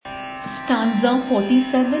Stanza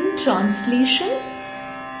 47, translation.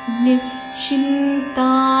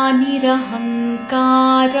 Nischinta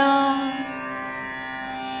nirahankara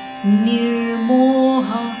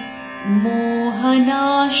nirmoha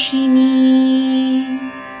mohanashini.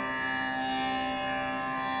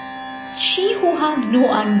 She who has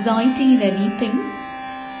no anxiety in anything,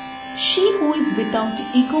 she who is without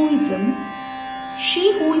egoism,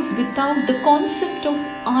 she who is without the concept of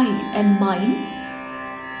I and mine,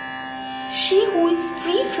 she who is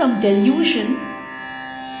free from delusion,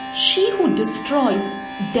 she who destroys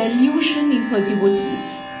delusion in her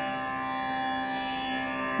devotees.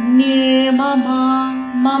 Nirmama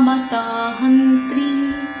mamata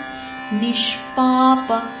hantri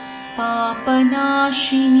nishpapa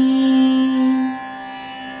papanashini.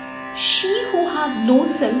 She who has no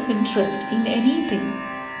self-interest in anything,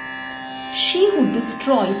 she who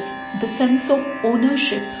destroys the sense of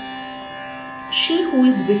ownership, she who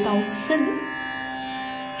is without sin,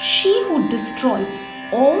 she who destroys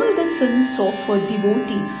all the sins of her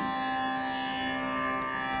devotees.